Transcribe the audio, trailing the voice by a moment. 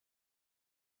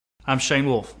I'm Shane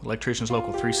Wolf, Electricians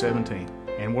Local 317,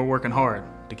 and we're working hard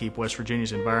to keep West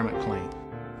Virginia's environment clean.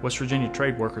 West Virginia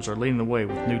trade workers are leading the way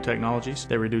with new technologies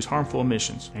that reduce harmful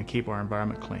emissions and keep our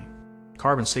environment clean.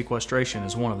 Carbon sequestration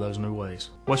is one of those new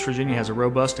ways. West Virginia has a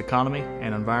robust economy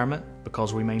and environment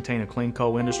because we maintain a clean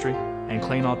coal industry and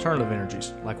clean alternative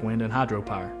energies like wind and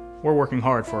hydropower. We're working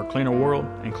hard for a cleaner world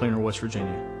and cleaner West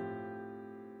Virginia.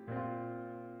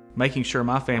 Making sure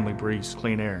my family breathes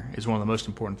clean air is one of the most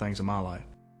important things in my life.